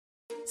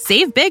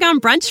Save big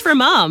on brunch for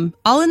mom,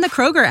 all in the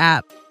Kroger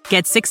app.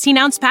 Get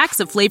 16-ounce packs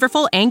of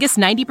flavorful Angus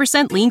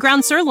 90% lean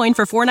ground sirloin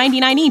for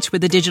 $4.99 each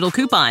with a digital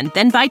coupon.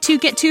 Then buy 2,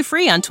 get 2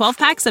 free on 12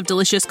 packs of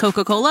delicious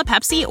Coca-Cola,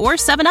 Pepsi, or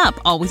 7-Up,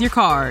 all with your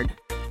card.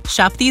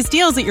 Shop these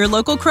deals at your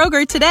local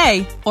Kroger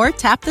today, or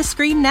tap the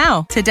screen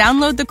now to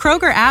download the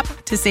Kroger app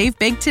to save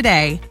big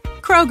today.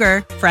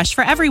 Kroger, fresh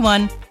for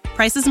everyone.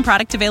 Prices and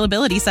product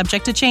availability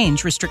subject to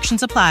change.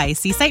 Restrictions apply.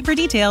 See site for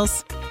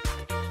details.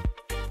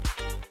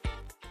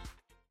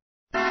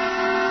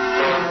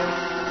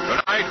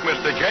 Tonight,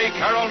 Mr. J.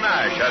 Carrol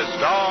Naish as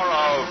star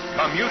of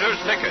Commuter's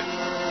Ticket,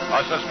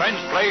 a suspense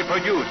play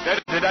produced,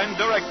 edited, and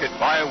directed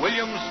by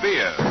William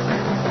Spear.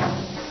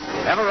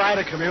 Ever ride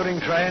a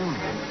commuting train?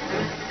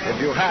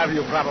 If you have,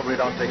 you probably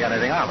don't think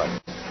anything of it.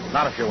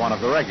 Not if you're one of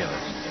the regulars.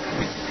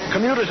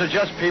 Commuters are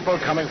just people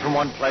coming from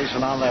one place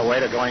and on their way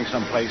to going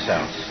someplace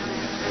else.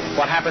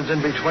 What happens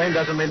in between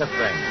doesn't mean a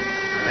thing.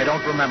 They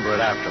don't remember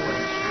it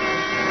afterwards.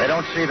 They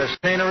don't see the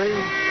scenery.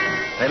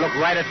 They look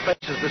right at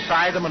faces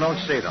beside them and don't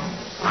see them.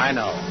 I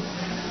know.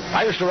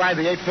 I used to ride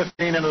the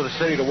 8:15 into the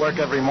city to work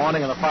every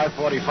morning and the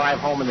 5:45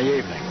 home in the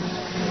evening.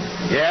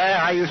 Yeah,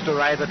 I used to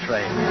ride the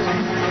train.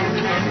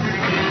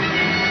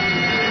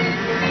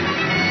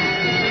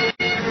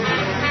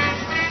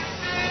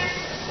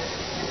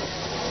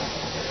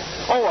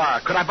 Oh,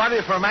 could I bother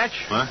you for a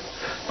match? What?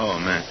 Oh,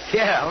 man.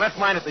 Yeah, I left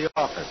mine at the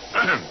office.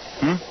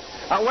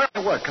 Where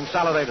I work,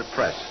 Consolidated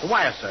Press. The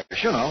wire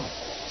service, you know.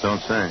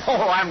 Don't say.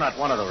 Oh, I'm not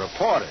one of the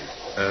reporters.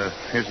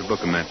 Here's a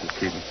book of matches,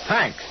 Keaton.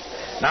 Thanks.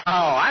 Now,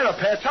 I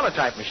repair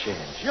teletype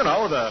machines. You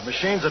know, the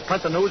machines that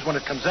print the news when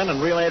it comes in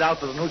and relay it out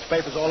to the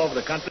newspapers all over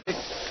the country.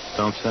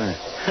 Don't say.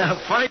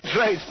 Funny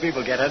trades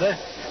people get at it.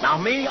 Now,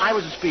 me, I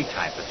was a speed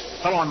typist.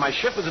 Fellow on my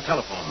ship was a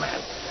telephone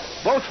man.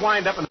 Both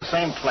wind up in the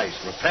same place,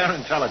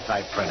 repairing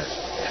teletype printers.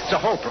 It's a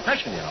whole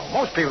profession, you know.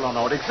 Most people don't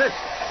know it exists.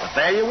 But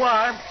there you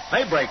are.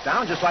 They break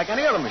down just like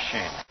any other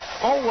machine.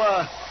 Oh,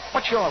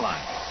 what's your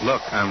line?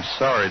 Look, I'm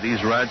sorry.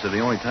 These rides are the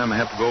only time I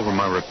have to go over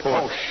my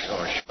report. Oh,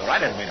 sure. I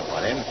didn't mean to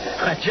butt in.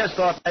 I just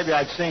thought maybe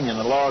I'd seen you in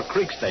the Laurel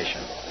Creek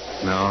station.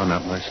 No,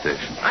 not my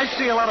station. I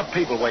see a lot of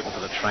people waiting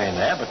for the train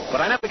there, but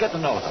I never get to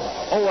know them.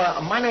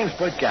 Oh, my name's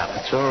Bert Gallup.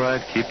 It's all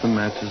right. Keep the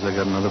matches. I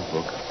got another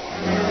book.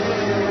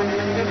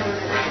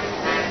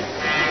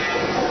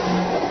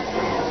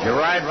 You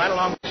ride right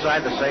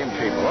alongside the same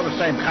people, or the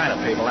same kind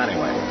of people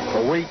anyway,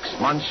 for weeks,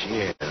 months,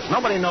 years.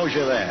 Nobody knows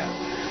you're there.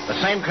 The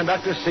same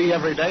conductors see you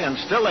every day, and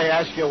still they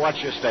ask you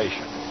what's your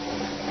station.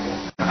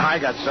 I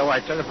got so I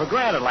took it for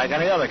granted like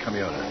any other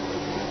commuter.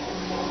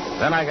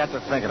 Then I got to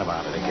thinking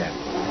about it again,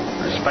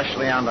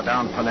 especially on the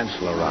down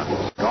peninsula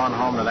runs. Going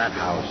home to that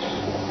house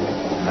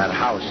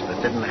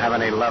that didn't have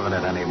any love in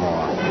it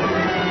anymore.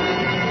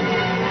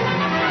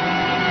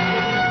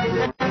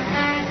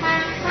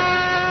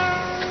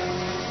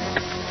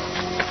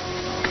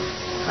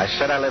 I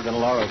said I lived in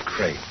Laurel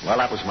Creek. Well,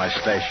 that was my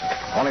station.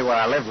 Only where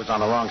I lived was on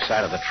the wrong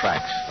side of the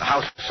tracks. The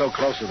house was so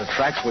close to the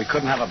tracks we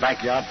couldn't have a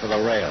backyard for the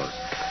rails.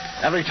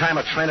 Every time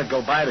a train would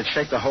go by, it'd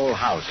shake the whole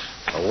house.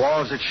 The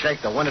walls would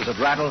shake, the windows would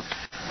rattle,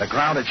 the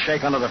ground would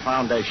shake under the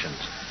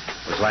foundations.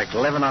 It was like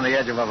living on the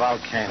edge of a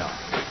volcano.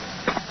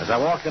 As I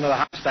walked into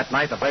the house that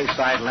night, the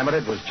Bayside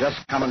Limited was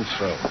just coming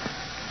through.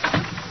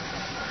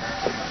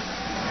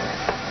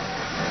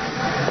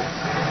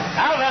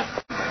 Alva!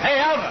 Hey,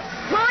 Alva!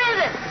 Who is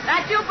it?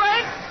 That you,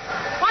 Bert?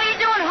 What are you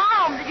doing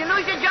home? Did you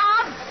lose your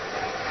job?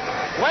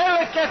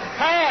 Well, it gets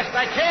past.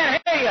 I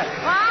can't hear you.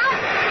 What?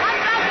 What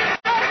did you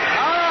say?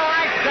 Oh,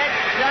 I said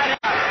shut up.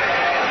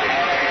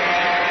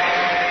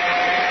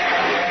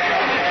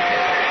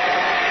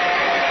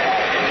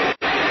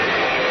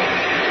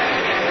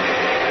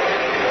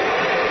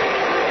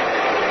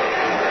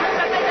 What's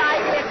the big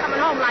idea coming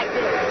home like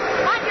this?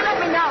 Why'd you let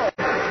me know?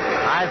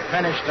 I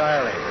finished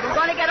early. You're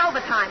going to get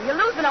overtime. You're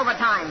losing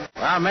overtime.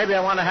 Well, maybe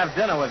I want to have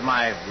dinner with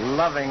my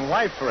loving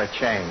wife for a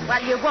change.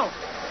 Well, you won't.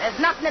 There's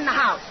nothing in the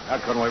house. Now,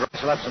 couldn't we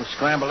rustle up some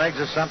scrambled eggs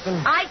or something?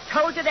 I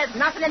told you there's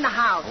nothing in the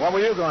house. What were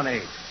you going to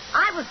eat?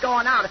 I was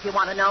going out, if you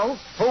want to know.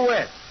 Who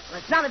with? Well,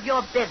 it's none of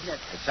your business.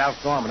 It's Alf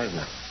Gorman, isn't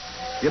it?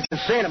 You've been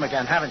seeing him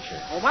again, haven't you?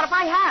 Well, what if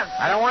I have?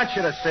 I don't want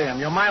you to see him.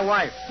 You're my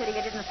wife. Pity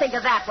you didn't think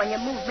of that when you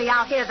moved me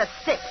out here to the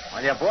sticks.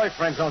 Well, your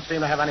boyfriends don't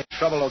seem to have any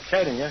trouble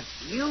locating you.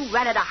 You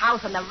rented a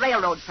house on the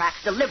railroad tracks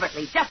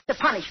deliberately, just to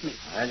punish me.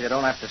 And you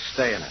don't have to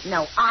stay in it.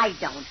 No, I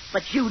don't,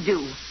 but you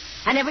do.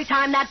 And every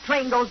time that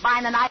train goes by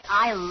in the night,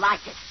 I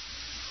like it.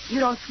 You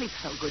don't sleep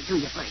so good, do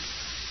you, Bert?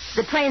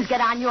 The trains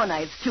get on your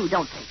nerves, too,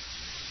 don't they?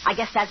 I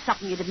guess that's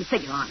something you didn't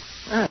figure on.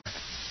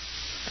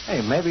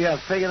 Hey, maybe I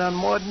figured on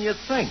more than you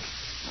think.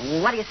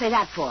 What do you say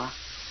that for?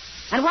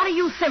 And what are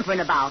you simpering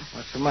about?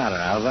 What's the matter,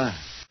 Alva?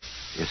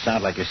 You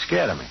sound like you're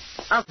scared of me.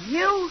 Of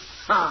you?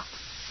 Oh,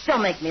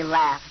 don't make me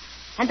laugh.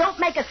 And don't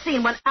make a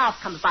scene when Alf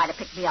comes by to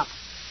pick me up.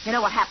 You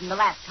know what happened the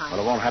last time. Well,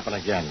 it won't happen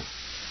again.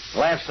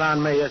 Laugh's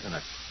on me, isn't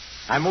it?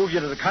 I moved you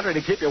to the country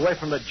to keep you away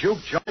from the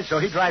juke joint, so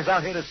he drives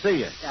out here to see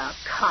you. The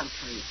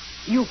country.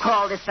 You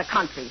call this the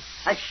country.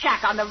 A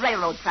shack on the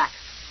railroad tracks.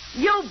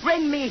 You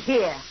bring me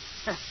here.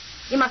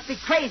 You must be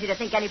crazy to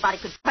think anybody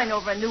could turn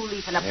over a new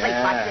leaf in a place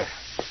like this.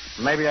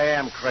 Maybe I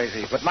am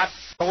crazy, but not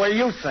the way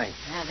you think.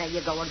 There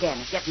you go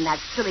again, getting that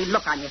silly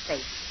look on your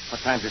face.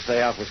 What time did you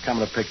say Alf was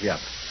coming to pick you up?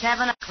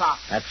 7 o'clock.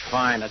 That's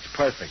fine. That's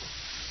perfect.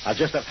 I'll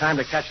just have time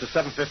to catch the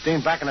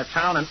 7:15 back into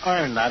town and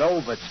earn that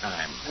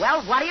overtime.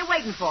 Well, what are you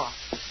waiting for?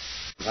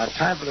 About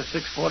time for the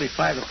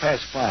 6:45 to pass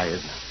by,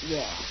 isn't it?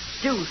 Yeah.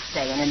 Do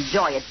stay and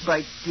enjoy it,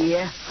 Bert,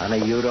 dear.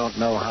 Honey, you don't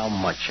know how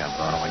much I'm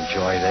going to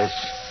enjoy this.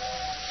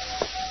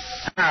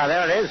 Ah,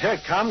 there it is. Here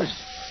it comes.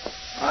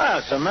 Well,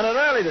 it's a minute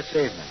early this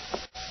evening.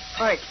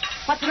 Bert,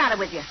 what's the matter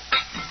with you?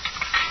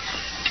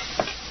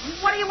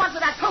 What do you want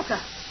with that poker?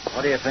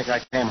 What do you think I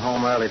came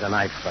home early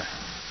tonight for?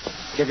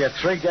 Give you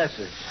 3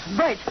 guesses.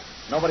 Bert.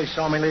 Nobody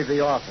saw me leave the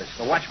office.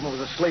 The watchman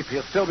was asleep.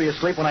 He'll still be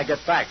asleep when I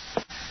get back.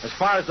 As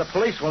far as the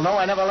police will know,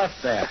 I never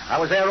left there. I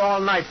was there all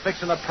night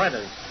fixing the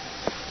printers.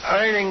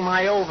 Earning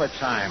my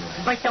overtime.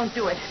 Bert, don't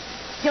do it.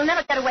 You'll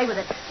never get away with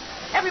it.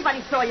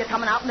 Everybody saw you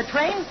coming out in the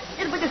train.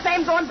 It'll be the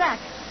same going back.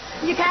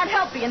 You can't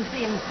help being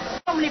seeing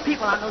so many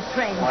people on those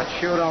trains. What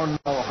you don't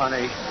know,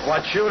 honey.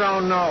 What you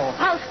don't know.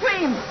 I'll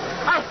scream.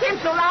 I'll scream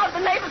so loud the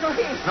neighbors will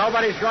hear.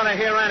 Nobody's going to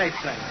hear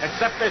anything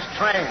except this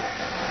train.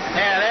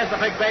 There, there's the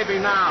big baby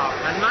now.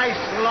 A nice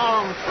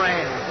long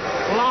train.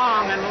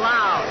 Long and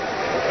loud.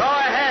 Go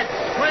ahead.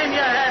 Scream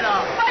your head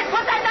off. Bert,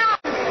 put that down.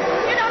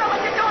 You don't know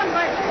what you're doing,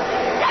 Bert.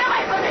 Get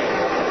away from me.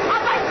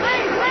 Oh, Bert,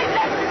 please,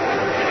 listen.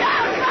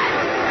 Down, Bert.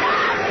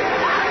 Down,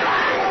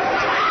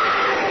 Bert.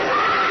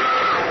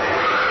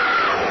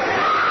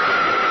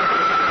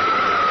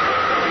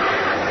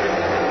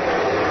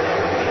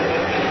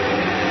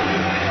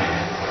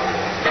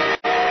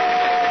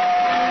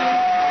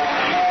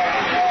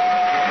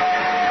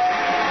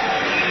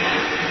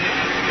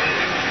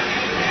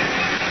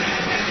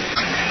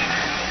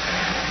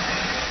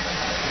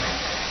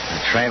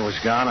 The train was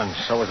gone, and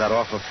so was that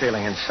awful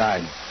feeling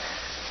inside.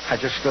 I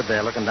just stood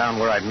there looking down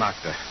where I'd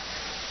knocked her.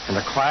 In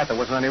the quiet, there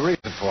wasn't any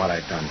reason for what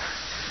I'd done.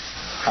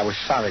 I was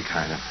sorry,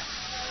 kind of.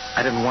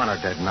 I didn't want her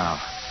dead now.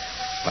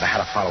 But I had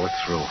to follow it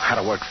through. Had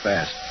to work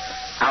fast.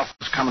 Alf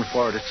was coming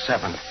for it at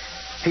 7.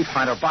 He'd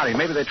find her body.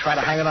 Maybe they'd try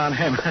to hang it on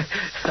him.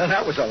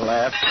 That was a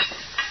laugh.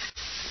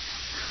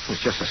 It was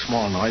just a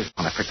small noise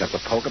when I picked up the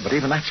poker, but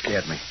even that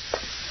scared me.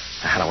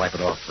 I had to wipe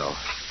it off, though.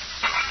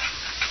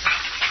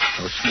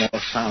 Those small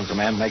sounds a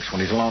man makes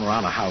when he's alone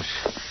around a house.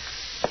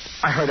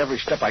 I heard every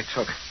step I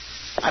took.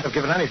 I'd have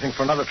given anything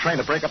for another train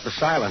to break up the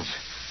silence.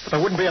 But there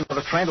wouldn't be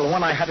another train till the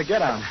one I had to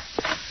get on.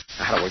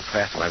 I had to work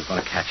fast or I was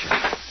going to catch it.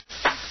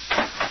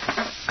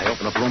 I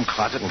opened a broom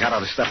closet and got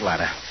out a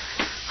stepladder.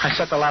 I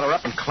set the ladder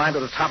up and climbed to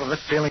the top of it,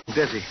 feeling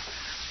dizzy.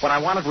 What I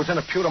wanted was in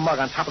a pewter mug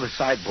on top of the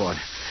sideboard.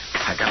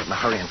 I got it in a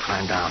hurry and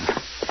climbed down.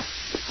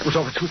 It was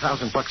over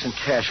 $2,000 in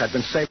cash. I'd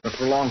been saving it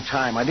for a long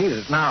time. I needed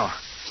it now.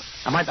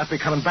 I might not be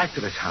coming back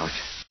to this house.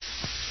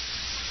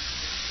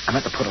 I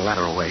meant to put a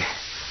ladder away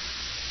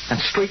and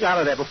streak out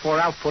of there before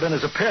Alf put in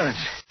his appearance.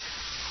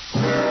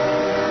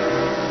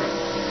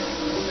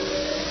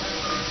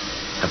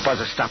 The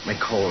buzzer stopped me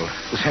cold.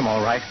 It was him,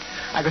 all right.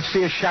 I could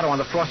see his shadow on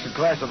the frosted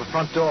glass of the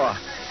front door.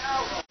 Open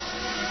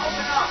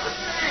up. It's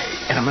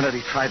me. In a minute,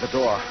 he tried the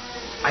door.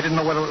 I didn't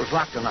know whether it was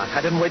locked or not.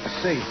 I didn't wait to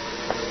see.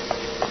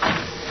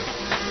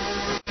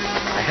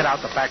 I hid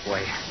out the back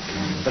way.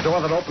 The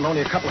door that opened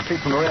only a couple of feet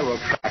from the railroad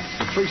track.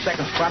 In 3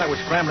 seconds flat, I was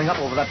scrambling up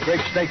over that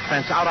great stake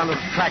fence, out onto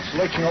the tracks,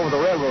 lurching over the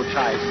railroad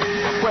ties.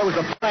 Where was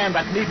the plan,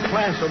 that neat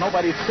plan, so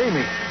nobody'd see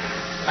me?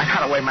 I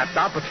had a way mapped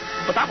out, but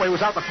that way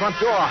was out the front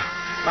door.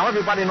 Now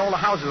everybody in all the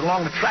houses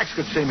along the tracks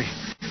could see me.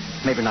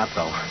 Maybe not,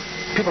 though.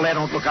 People there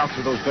don't look out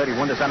through those dirty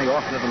windows any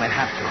oftener than they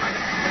have to.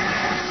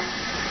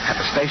 At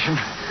the station,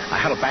 I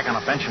huddled back on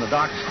a bench in the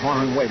darkest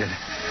corner and waited.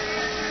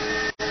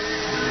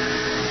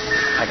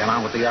 I got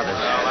on with the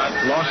others,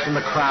 lost in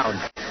the crowd.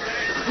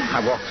 I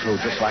walked through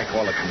just like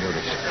all the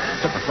commuters.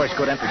 Took the first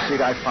good empty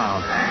seat I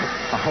found.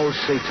 A whole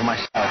seat to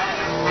myself.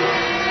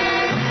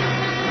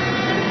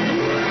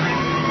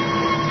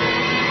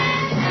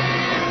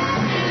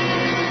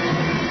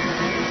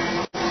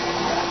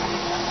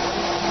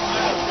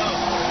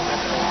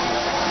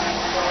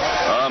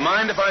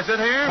 Mind if I sit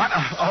here? What?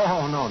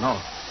 Oh, no.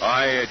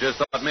 I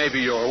just thought maybe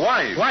your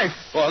wife. Wife?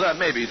 Well, that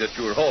may be that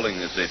you were holding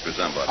this seat for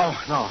somebody. Oh,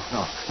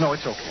 no,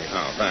 it's okay.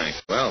 Oh,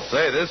 thanks. Well,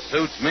 say, this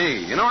suits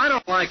me. You know, I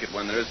don't like it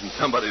when there isn't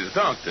somebody to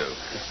talk to.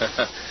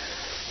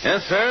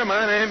 Yes, sir,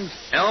 my name's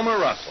Elmer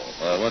Russell.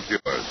 What's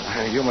yours?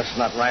 You must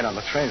not ride on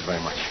the trains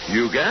very much.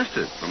 You guessed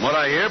it. From what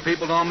I hear,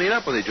 people don't meet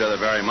up with each other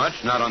very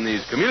much, not on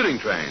these commuting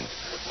trains.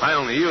 I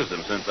only use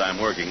them since I'm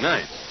working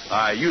nights.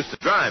 I used to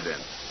drive in.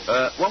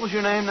 What was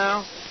your name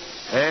now?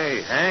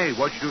 Hey,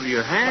 what'd you do to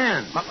your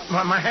hand?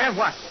 My hand,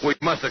 what? Well,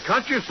 you must have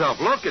cut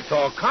yourself. Look, it's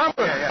all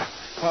covered. Yeah.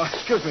 Well,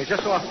 excuse me,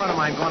 just saw a friend of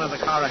mine going to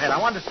the car ahead.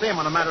 I wanted to see him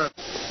on a matter of...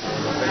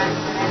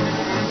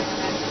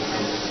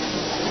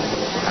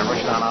 I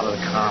rushed on out of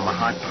the car, my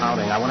heart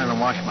pounding. I went in and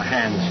washed my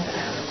hands.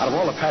 Out of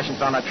all the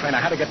passengers on that train,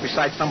 I had to get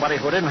beside somebody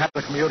who didn't have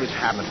the commuter's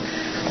habit.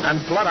 And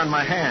blood on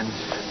my hands.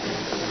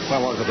 Well,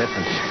 what was the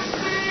difference?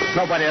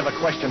 Nobody ever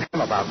questioned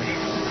him about me.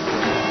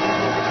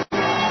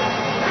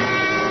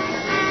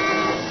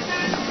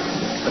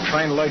 The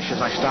train lurched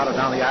as I started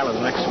down the aisle of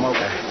the next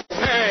smoker.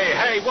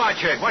 Hey, watch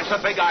it. What's the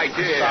big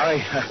idea?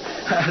 Sorry.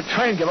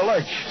 Train give a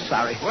lurch.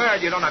 Sorry. Well,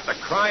 you don't have to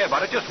cry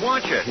about it. Just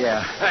watch it.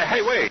 Yeah.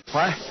 Hey, wait.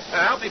 What?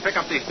 Help me pick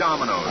up these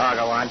dominoes. Oh,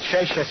 go on.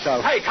 Chase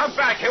yourself. Hey, come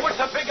back here. What's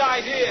the big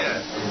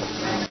idea?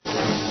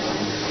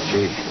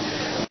 Gee,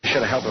 I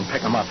should have helped him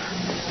pick them up.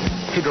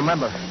 He'd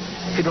remember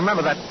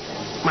that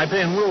my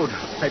being rude.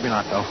 Maybe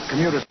not, though.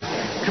 Commuters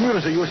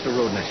are used to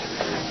rudeness.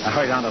 I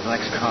hurried on to the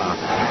next car.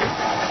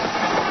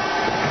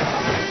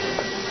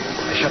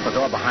 I shut the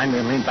door behind me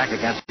and leaned back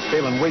against it,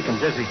 feeling weak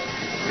and dizzy.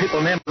 People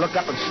near me looked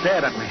up and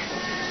stared at me.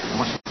 I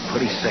must have been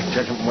pretty sick,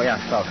 judging from the way I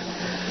felt.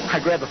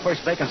 I grabbed the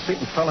first vacant seat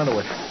and fell into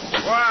it.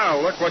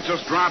 Wow, look what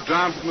just dropped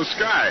down from the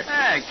sky.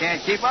 Hey, can't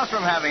keep us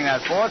from having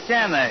that Ford,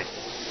 can they?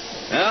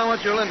 Well,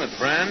 what's your limit,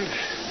 friend?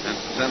 10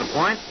 cents a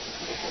point?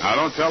 Now,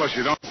 don't tell us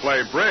you don't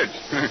play bridge.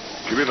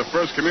 You'll be the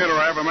first commuter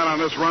I ever met on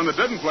this run that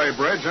didn't play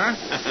bridge, huh?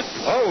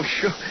 Oh,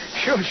 sure.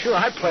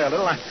 I play a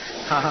little.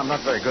 I'm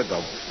not very good,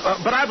 though.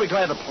 But I'd be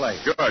glad to play.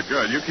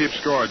 Good. You keep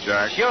score,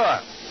 Jack. Sure.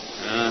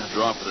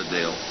 Draw for the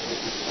deal.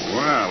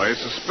 Well, ace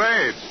of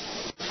spades.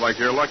 Looks like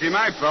your lucky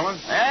night, fella.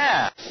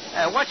 Yeah.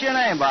 What's your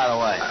name, by the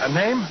way? A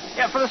name?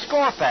 Yeah, for the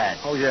score pad.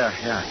 Oh, yeah,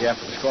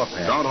 for the score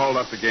pad. Don't hold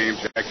up the game,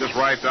 Jack. Just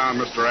write down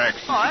Mr. X.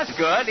 Oh, that's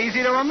good.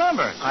 Easy to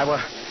remember.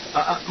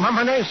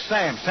 My name's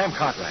Sam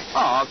Cartwright.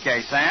 Oh,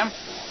 okay, Sam.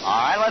 All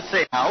right, let's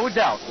see. Now, who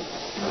dealt?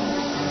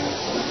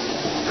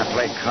 I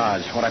played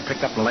cards. What I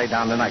picked up and laid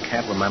down then, I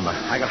can't remember.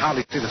 I could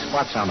hardly see the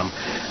spots on them.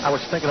 I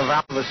was thinking of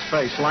Alva's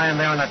face, lying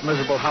there in that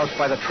miserable house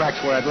by the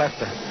tracks where I'd left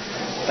her.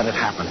 Then it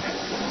happened.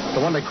 The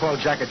one they called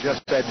Jack had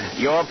just said,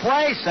 Your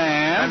play,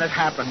 Sam. Then it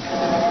happened.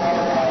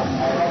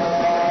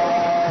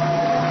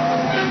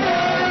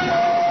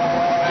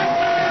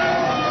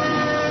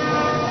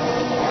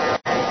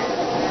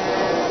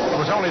 It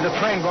was only the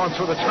train going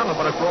through the tunnel,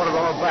 but it brought it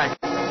all back.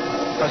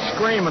 The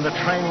scream and the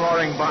train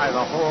roaring by,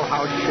 the whole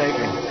house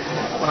shaking.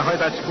 When I heard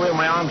that squeal,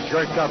 my arms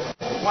jerked up.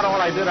 What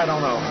all I did, I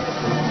don't know.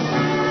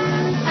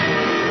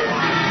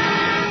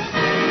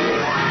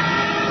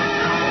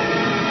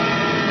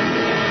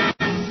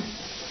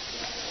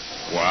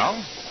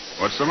 Well,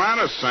 what's the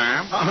matter,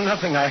 Sam? Oh,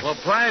 nothing. Well,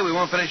 play. We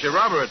won't finish your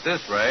rubber at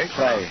this rate.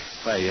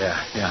 Play,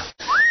 yeah.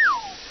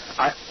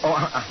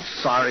 I'm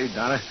sorry,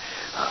 Donna.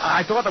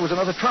 I thought there was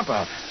another trump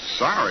out.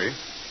 Sorry.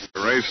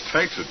 The race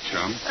takes it,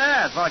 chum.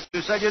 Yeah, I thought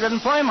you said you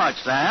didn't play much,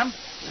 Sam.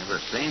 Never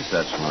seen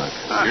such luck.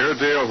 Your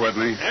deal,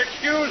 Whitney.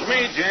 Excuse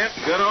me, gent.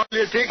 Got all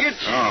your tickets?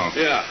 Oh.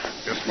 Yeah.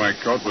 Guess my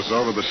coat was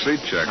over the seat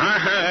check.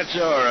 That's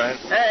all right.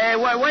 Hey,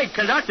 wait,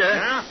 conductor.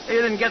 Yeah?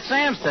 You didn't get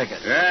Sam's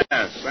ticket. Yeah,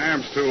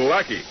 Sam's too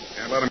lucky.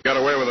 Can't let him get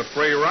away with a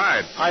free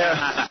ride.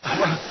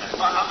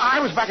 I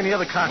was back in the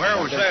other car. Where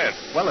was that?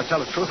 Well, to tell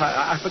the truth,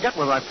 I forget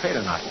whether I paid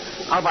or not.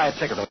 I'll buy a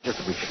ticket, though, just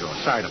to be sure.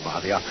 Sorry to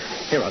bother you.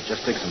 Here, I'll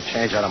just take some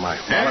change out of my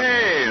wallet.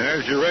 Hey,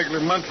 there's your regular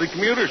monthly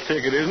commuter's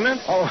ticket, isn't it?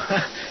 Oh,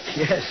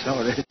 yes,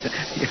 so it is.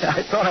 Yeah,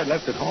 I thought I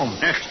left it home.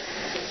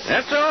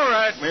 That's all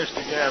right,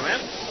 Mr. Gavin.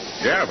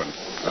 Gavin,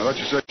 I thought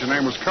you said your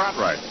name was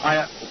Cartwright.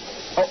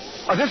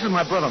 This is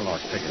my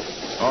brother-in-law's ticket.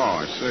 Oh,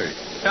 I see.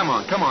 Come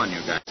on,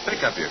 you guys.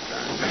 Pick up your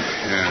card.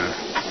 Yeah.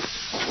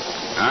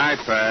 I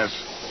pass.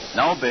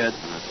 No bid.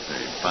 Let's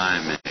see.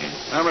 5 minutes.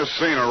 Never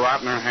seen a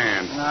rottener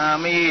hand. No,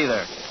 me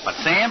either. But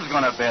Sam's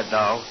going to bid,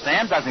 though.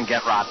 Sam doesn't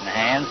get rotten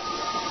hands.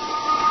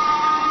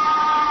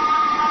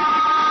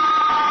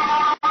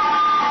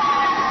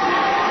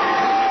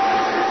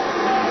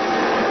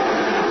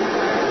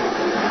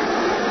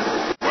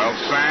 Well,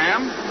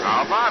 Sam,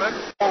 how about it?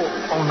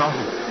 Oh, no.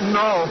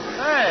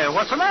 Hey,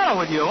 what's the matter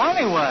with you,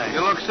 anyway?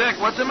 You look sick.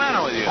 What's the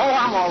matter with you? Oh,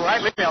 I'm all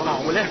right. Leave me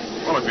alone, will you?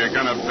 Well, if you're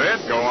going to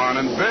bid, go on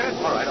and bid.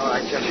 All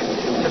right. Just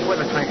wait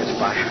till the train gets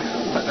by.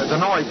 The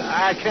noise,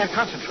 I can't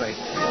concentrate.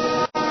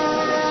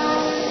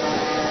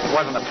 It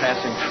wasn't a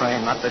passing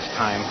train, not this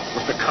time.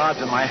 It was the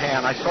cards in my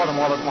hand. I saw them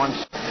all at once.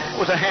 It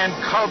was a hand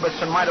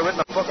Culbertson might have written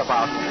a book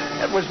about.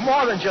 It was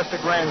more than just a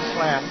grand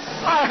slam.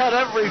 I had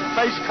every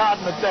face card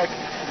in the deck.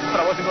 But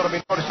I wasn't going to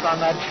be noticed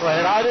on that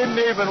train. I didn't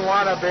even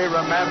want to be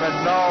remembered,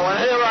 no. And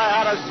here I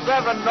had a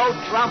 7-note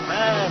trump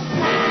hand.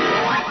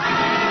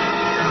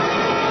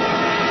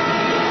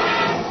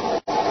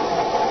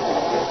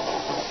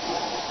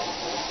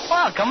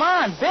 Well, come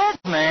on,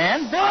 bid,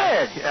 man,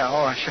 bid.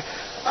 Yeah, sure.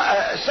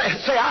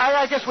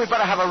 I guess we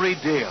better have a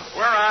redeal.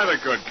 Where are the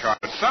good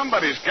cards?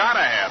 Somebody's got to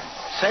have them.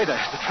 Say, the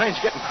train's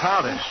getting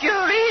crowded.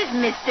 Sure is,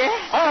 mister.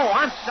 Oh,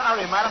 I'm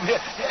sorry, madam.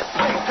 Here,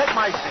 take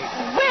my seat.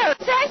 Well,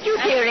 thank you,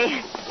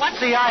 dearie. What's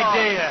the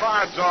idea?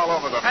 Cards all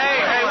over the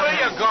Hey, where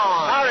you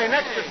going? Sorry,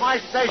 next is my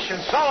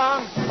station. So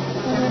long.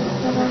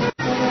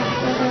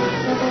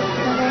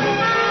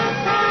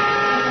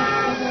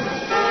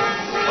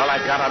 Well, I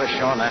got out of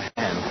showing that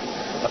hand.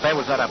 But there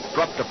was that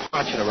abrupt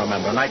departure to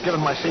remember, and I'd given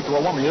my seat to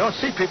a woman. You don't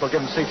see people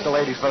giving seats to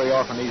ladies very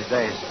often these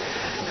days.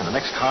 In the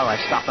next car, I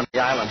stopped on the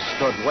aisle and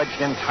stood wedged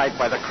in tight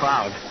by the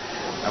crowd.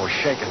 I was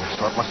shaking,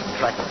 so it must have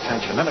attracted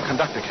attention. Then the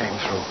conductor came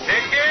through.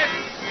 Ticket.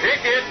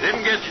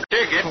 Didn't get your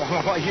ticket.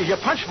 Well, you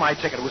punched my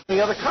ticket. It was in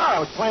the other car. I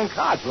was playing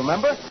cards,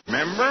 remember?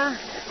 Remember?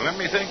 Let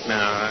me think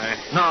now.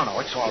 No,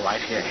 it's all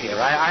right. Here.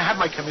 I have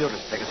my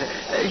commuter's ticket.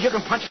 You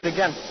can punch it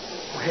again.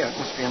 Oh, here, it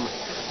must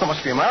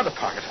be in my other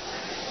pocket.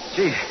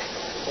 Gee,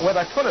 where'd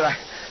I put it?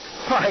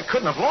 I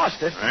couldn't have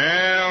lost it.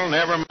 Well,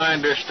 never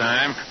mind this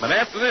time. But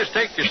after this,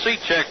 take your seat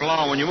check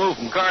along when you move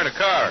from car to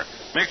car.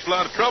 Makes a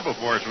lot of trouble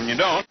for us when you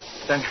don't.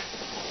 Then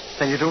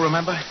you do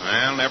remember?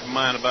 Well, never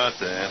mind about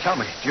that. Tell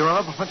me, do you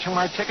remember punching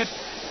my ticket?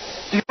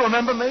 Do you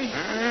remember me?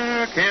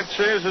 I can't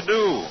say as I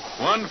do.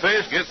 One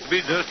face gets to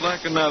be just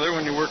like another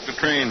when you work the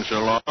train so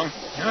long.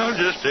 I'll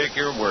just take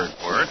your word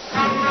for it.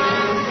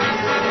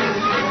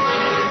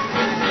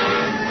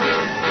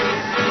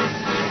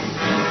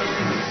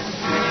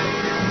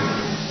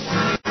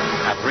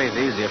 I breathed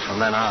easier from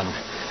then on.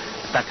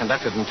 If that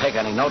conductor didn't take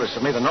any notice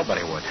of me, then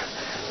nobody would.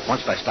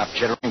 Once I stopped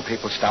jittering,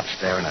 people stopped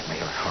staring at me.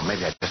 Or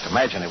maybe I just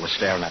imagined they were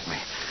staring at me.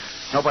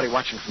 Nobody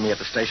watching for me at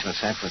the station in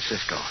San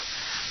Francisco.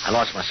 I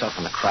lost myself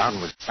in the crowd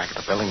and was back at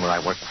the building where I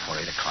worked before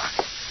 8 o'clock.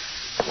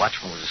 The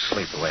watchman was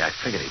asleep the way I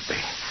figured he'd be,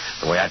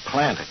 the way I'd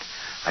planned it.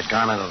 I'd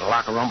gone into the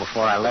locker room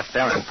before I left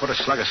there and put a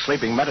slug of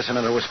sleeping medicine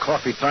into his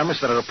coffee thermos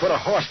that would have put a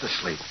horse to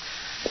sleep.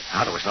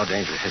 Now, there was no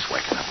danger of his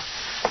waking up,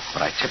 but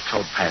I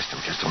tiptoed past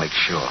him just to make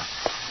sure.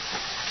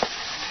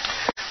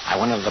 I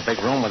went into the big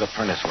room where the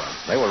printers were.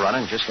 They were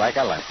running just like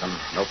I left them.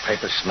 No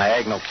paper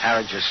snag, no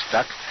carriages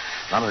stuck.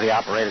 None of the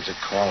operators had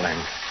called in.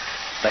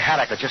 If they had,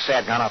 I could just say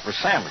I'd gone out for a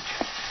sandwich.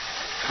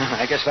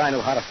 I guess I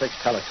knew how to fix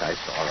teletypes,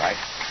 all right.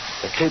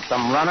 To keep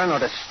them running or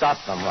to stop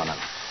them running.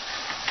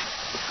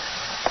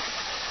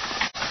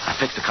 I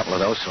fixed a couple of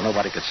those so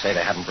nobody could say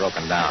they hadn't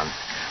broken down.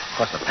 Of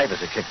course, the papers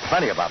had kicked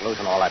plenty about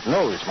losing all that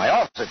news. My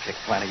office had kicked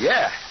plenty,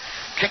 yeah.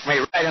 Kicked me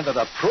right into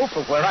the proof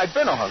of where I'd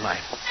been all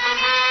night.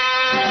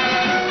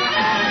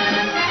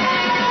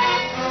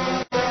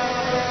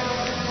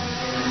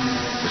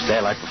 It was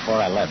daylight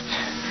before I left.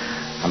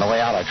 On the way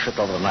out, I tripped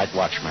over the night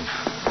watchman.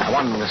 I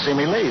wanted him to see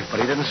me leave, but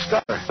he didn't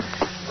stir.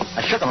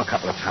 I shook him a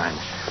couple of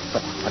times,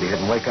 but he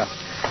didn't wake up.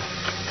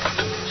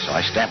 So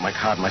I stamped my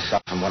card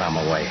myself and went on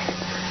my way.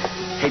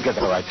 He'd give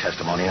the right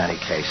testimony in any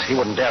case. He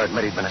wouldn't dare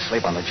admit he'd been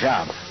asleep on the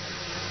job.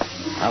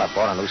 Well, I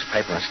bought a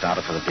newspaper and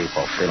started for the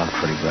depot, feeling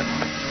pretty good.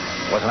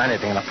 There wasn't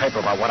anything in the paper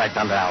about what I'd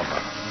done to Alva.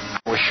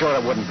 I was sure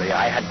there wouldn't be.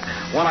 I had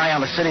one eye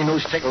on the city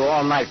news ticker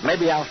all night.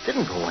 Maybe Alf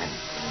didn't go in.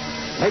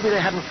 Maybe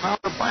they hadn't found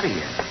the body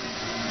yet.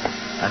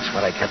 That's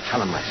what I kept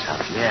telling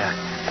myself. Yeah,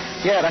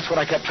 that's what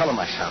I kept telling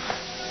myself.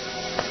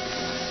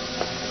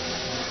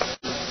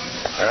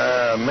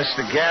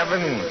 Mr.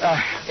 Gavin?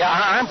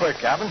 I'm Bert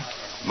Gavin.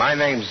 My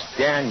name's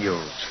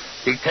Daniels.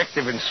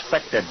 Detective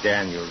Inspector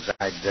Daniels.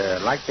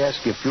 I'd like to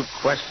ask you a few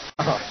questions.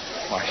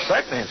 Why,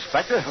 certainly,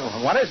 Inspector.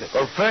 What is it?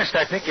 Well, first,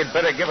 I think you'd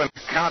better give an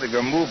account of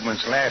your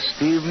movements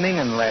last evening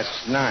and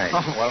last night.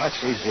 Oh, well,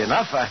 that's easy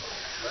enough. I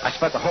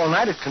spent the whole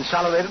night at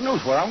Consolidated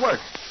News where I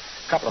work.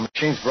 A couple of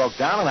machines broke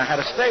down, and I had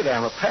to stay there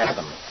and repair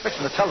them.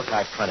 Fixing the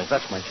teletype printers,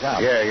 that's my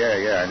job. Yeah,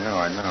 I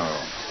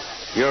know.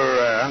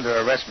 You're under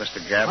arrest,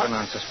 Mr. Gavin,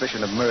 on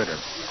suspicion of murder.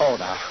 Oh,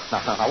 now,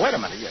 wait a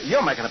minute.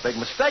 You're making a big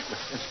mistake,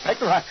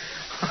 Inspector.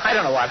 I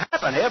don't know what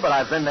happened here, but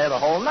I've been there the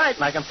whole night,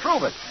 and I can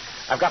prove it.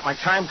 I've got my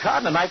time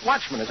card and the night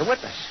watchman as a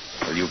witness.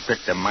 Well, you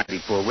picked a mighty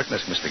poor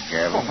witness, Mr.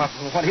 Gavin.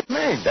 Oh, what do you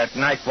mean? That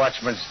night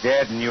watchman's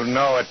dead, and you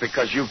know it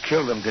because you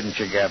killed him, didn't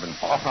you, Gavin?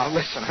 Oh, now,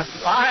 listen.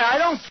 I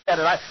don't get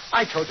it.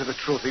 I told you the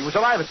truth. He was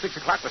alive at 6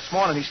 o'clock this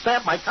morning. He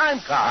stamped my time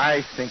card.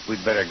 I think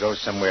we'd better go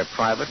somewhere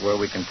private where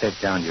we can take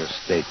down your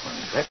statement.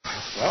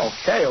 Well,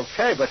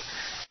 okay, but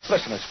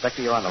listen,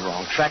 Inspector, you're on the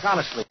wrong track.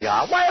 Honestly, you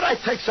are. Why did I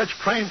take such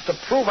pains to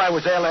prove I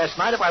was there last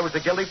night if I was the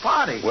guilty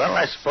party? Well,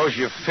 I suppose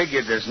you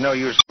figured there's no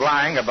use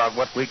lying about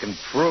what we can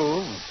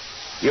prove.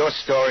 Your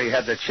story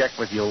had to check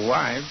with your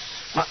wives.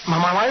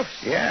 My wife?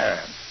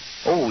 Yeah.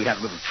 Oh, we had a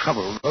little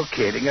trouble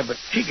locating her, but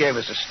she gave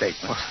us a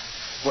statement.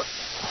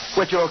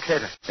 Where'd you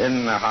locate her?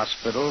 In the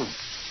hospital.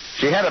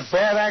 She had a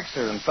bad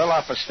accident, fell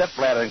off a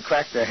stepladder and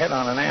cracked her head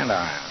on an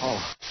andiron.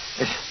 Oh.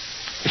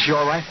 Is she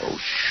all right? Oh,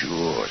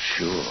 sure.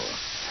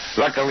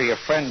 Luckily, a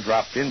friend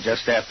dropped in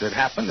just after it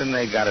happened, and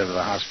they got her to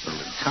the hospital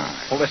in time.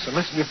 Well, listen,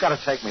 you've got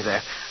to take me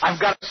there. I've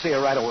got to see her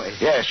right away.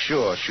 Yeah,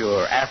 sure.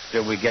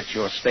 After we get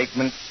your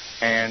statement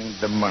and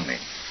the money.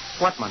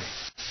 What money?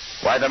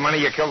 Why, the money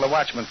you killed the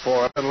watchman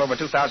for, a little over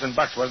 $2,000,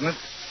 wasn't it?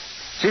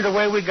 See, the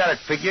way we got it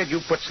figured,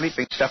 you put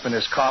sleeping stuff in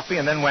his coffee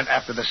and then went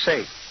after the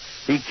safe.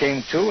 He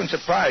came to and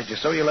surprised you,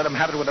 so you let him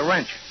have it with a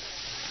wrench.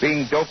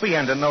 Being dopey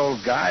and an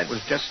old guy, it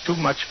was just too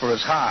much for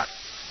his heart.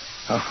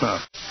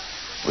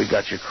 We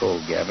got you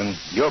cold, Gavin.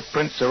 Your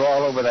prints are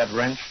all over that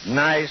wrench.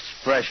 Nice,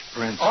 fresh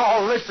prints.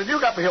 Oh, listen, you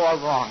got me all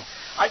wrong.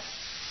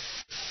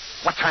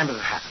 What time did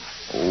it happen?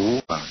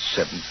 Oh, around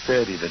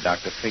 7:30, the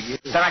doctor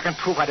figured. Then I can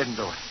prove I didn't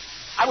do it.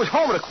 I was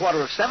home at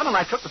 7:15, and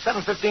I took the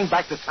 7:15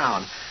 back to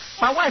town.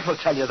 My wife will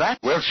tell you that.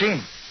 Will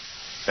she?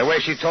 The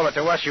way she told it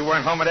to us, you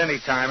weren't home at any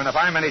time, and if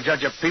I'm any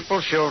judge of people,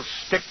 she'll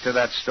stick to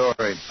that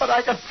story. But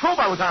I can prove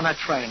I was on that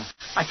train.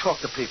 I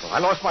talked to people. I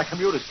lost my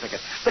commuter's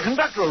ticket. The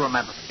conductor will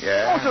remember me.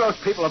 Yeah? Most of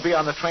those people will be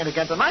on the train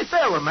again tonight.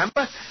 They'll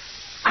remember.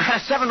 I had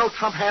a 7-0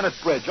 Trump hand at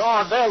bridge.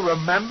 Oh, they'll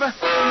remember.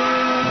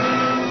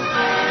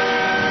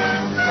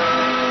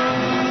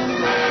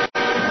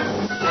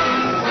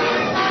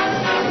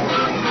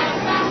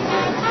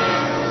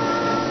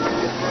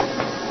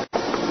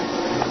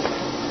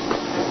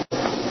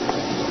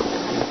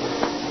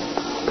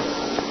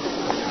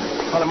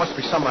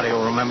 somebody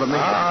will remember me.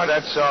 Oh,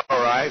 that's all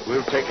right.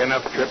 We'll take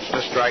enough trips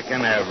to strike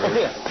an average.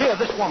 Oh, here,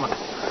 this woman.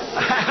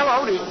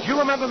 Hello, do you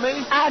remember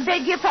me? I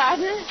beg your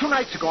pardon? 2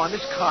 nights ago on this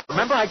car.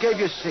 Remember, I gave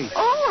you a seat.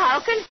 Oh, how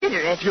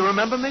considerate. Do you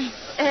remember me?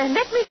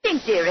 Let me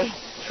think, dearie.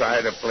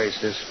 Try to place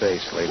this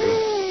face, lady.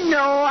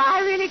 No, I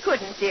really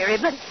couldn't, dearie,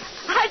 but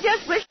I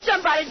just wish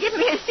somebody'd give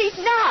me a seat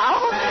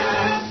now.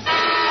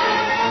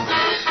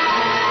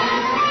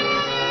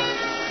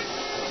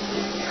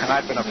 And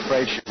I've been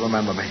afraid she'd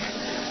remember me.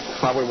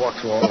 While we walked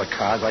through all the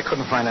cars, I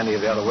couldn't find any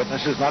of the other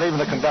witnesses, not even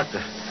the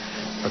conductor.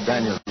 But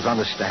Daniels was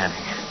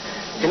understanding.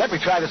 He let me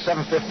try the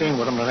 7:15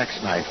 with him the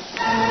next night.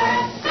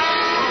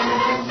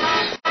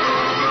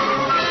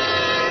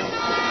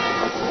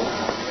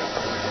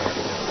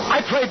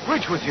 I played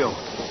bridge with you.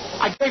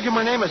 I gave you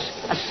my name as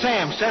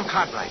Sam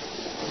Cartwright.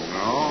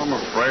 No, I'm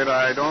afraid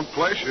I don't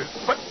place you.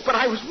 But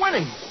I was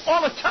winning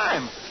all the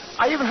time.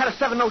 I even had a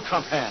 7-0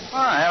 trump hand.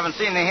 Well, I haven't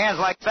seen any hands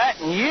like that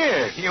in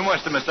years. You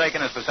must have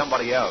mistaken us for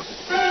somebody else.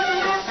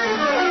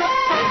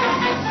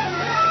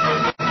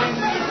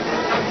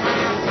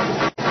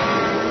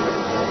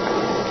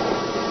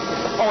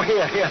 Oh,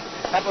 here.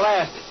 At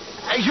last.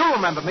 You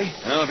remember me.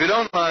 Well, if you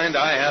don't mind,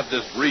 I have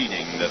this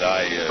reading that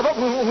I... But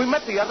we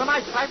met the other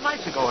night. 5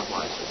 nights ago it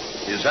was.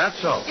 Is that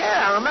so?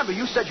 Yeah, I remember.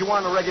 You said you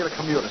weren't a regular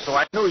commuter, so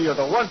I knew you're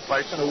the one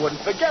person who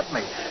wouldn't forget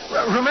me.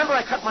 Remember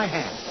I cut my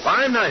hand?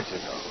 5 nights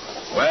ago.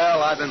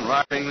 Well, I've been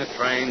riding the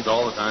trains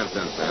all the time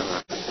since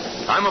then.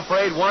 I'm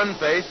afraid one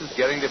face is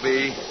getting to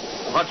be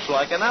much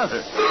like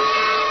another.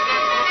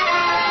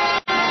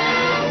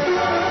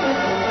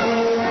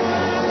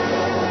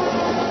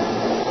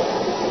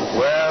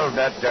 Well,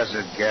 that does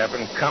it,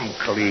 Gavin. Come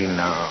clean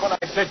now. Well,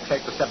 I did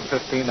take the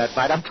 7:15 that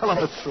night. I'm telling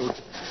the truth.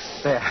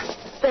 There,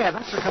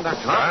 that's the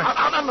conductor. Huh?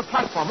 Out on the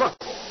platform. Look,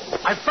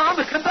 I found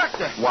the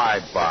conductor. Why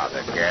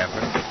bother,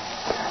 Gavin?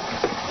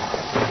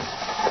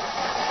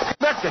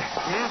 Conductor,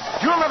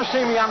 do you remember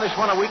seeing me on this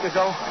one a week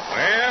ago?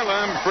 Well,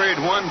 I'm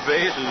afraid one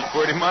face is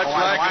pretty much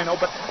like... I know,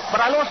 but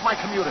I lost my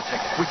commuter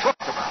ticket. We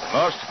talked about it.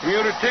 Lost the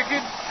commuter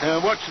ticket?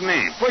 What's the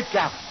name? Wait,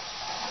 Gavin.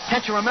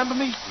 Can't you remember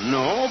me?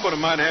 No, but I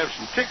might have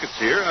some tickets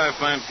here. I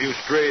find a few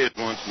strays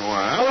once in a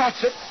while. Oh,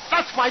 that's it.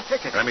 That's my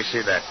ticket. Let me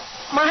see that.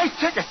 My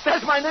ticket.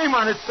 There's my name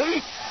on it,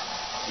 see?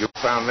 You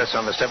found this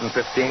on the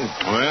 7:15?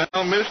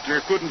 Well,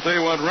 mister, couldn't say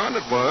what run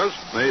it was.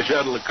 They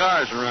shuttle the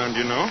cars around,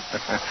 you know.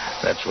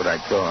 That's what I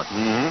thought.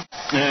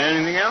 Mm-hmm.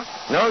 Anything else?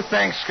 No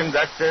thanks,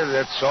 conductor.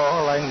 That's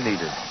all I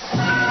needed.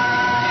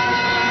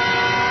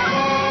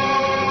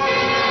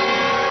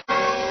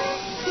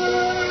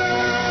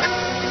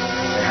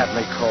 They had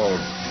me cold.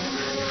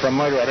 For a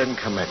murder I didn't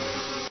commit.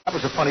 That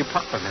was a funny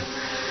part of it.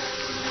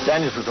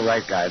 Daniels was the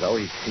right guy, though.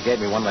 He gave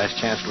me one last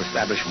chance to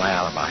establish my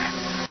alibi.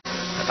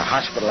 At the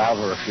hospital,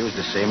 Alva refused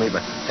to see me,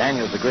 but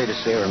Daniels agreed to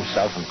see her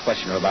himself and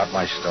question her about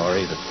my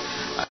story, that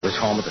I was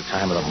home at the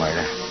time of the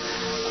murder.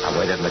 I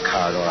waited in the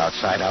corridor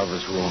outside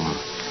Alva's room.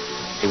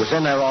 He was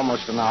in there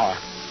almost an hour.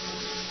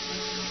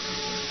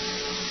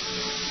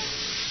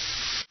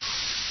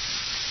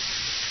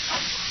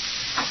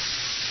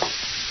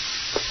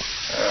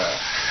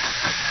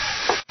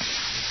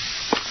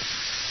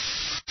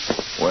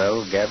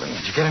 Well, Gavin?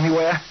 Did you get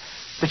anywhere?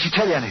 Did she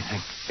tell you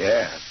anything?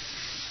 Yeah.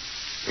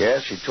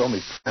 Yeah, she told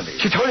me plenty.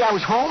 She told you I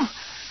was home?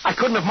 I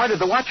couldn't have murdered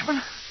the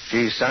watchman?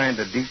 She signed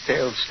a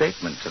detailed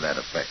statement to that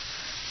effect.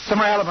 So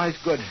my alibi's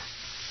good.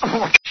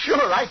 Oh,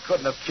 sure, I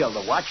couldn't have killed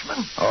the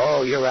watchman.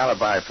 Oh, your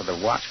alibi for the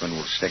watchman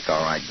will stick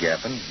all right,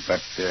 Gavin.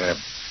 But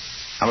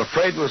I'm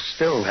afraid we'll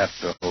still have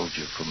to hold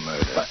you for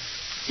murder.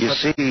 You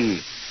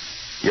see,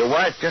 your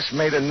wife just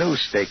made a new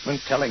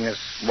statement telling us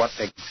what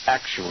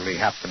actually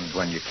happened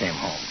when you came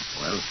home.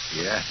 Well,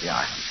 yeah,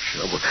 I'm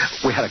sure.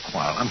 We had a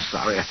quarrel. I'm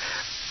sorry.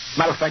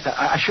 Matter of fact,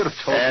 I should have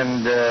told you.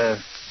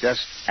 And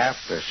just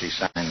after she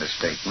signed the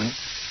statement,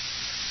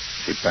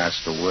 she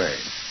passed away.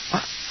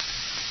 What?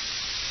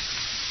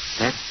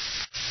 Dead?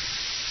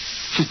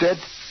 She's dead?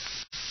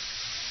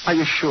 Are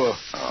you sure?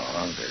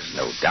 Oh, there's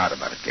no doubt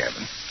about it,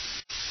 Gavin.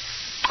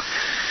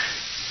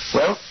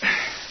 Well,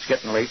 it's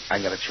getting late. I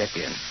gotta check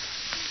in.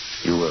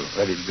 You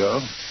ready to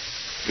go?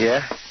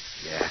 Yeah.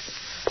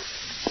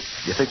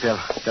 You think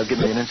they'll give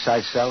me an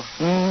inside cell?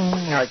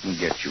 I can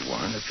get you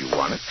one if you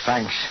want it.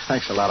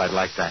 Thanks a lot. I'd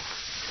like that.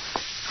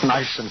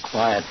 Nice and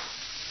quiet.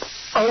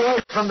 Away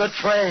from the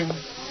train.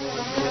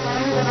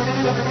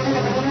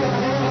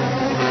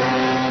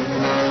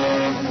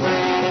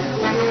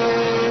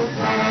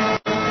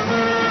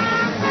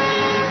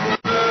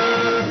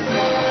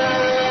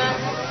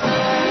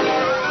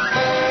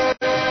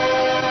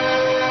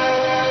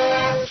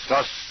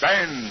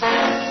 Suspense.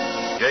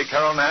 J.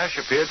 Carrol Naish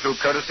appeared through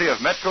courtesy of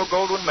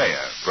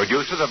Metro-Goldwyn-Mayer,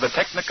 producers of the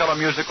Technicolor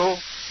musical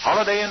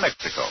Holiday in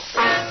Mexico.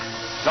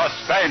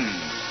 Suspense.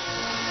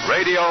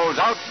 Radio's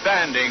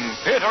outstanding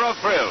theater of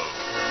thrill.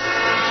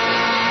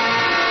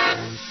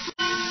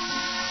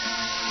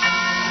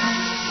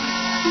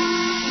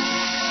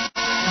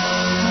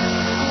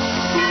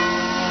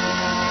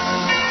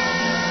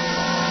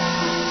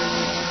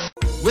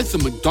 With the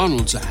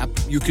McDonald's app,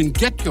 you can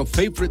get your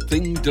favorite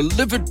thing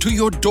delivered to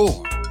your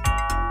door.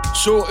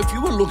 So if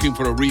you were looking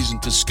for a reason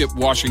to skip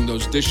washing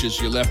those dishes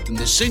you left in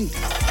the sink,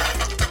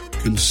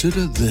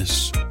 consider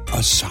this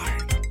a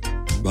sign.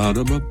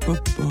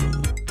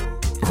 Ba-da-ba-ba-ba.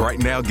 Right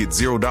now, get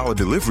 $0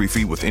 delivery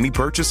fee with any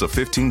purchase of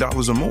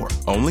 $15 or more,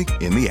 only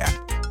in the app.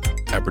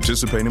 At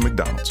participating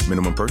McDonald's,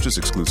 minimum purchase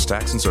excludes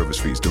tax and service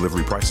fees.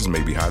 Delivery prices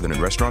may be higher than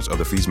in restaurants.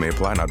 Other fees may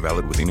apply, not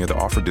valid with any other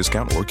offer,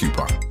 discount, or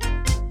coupon.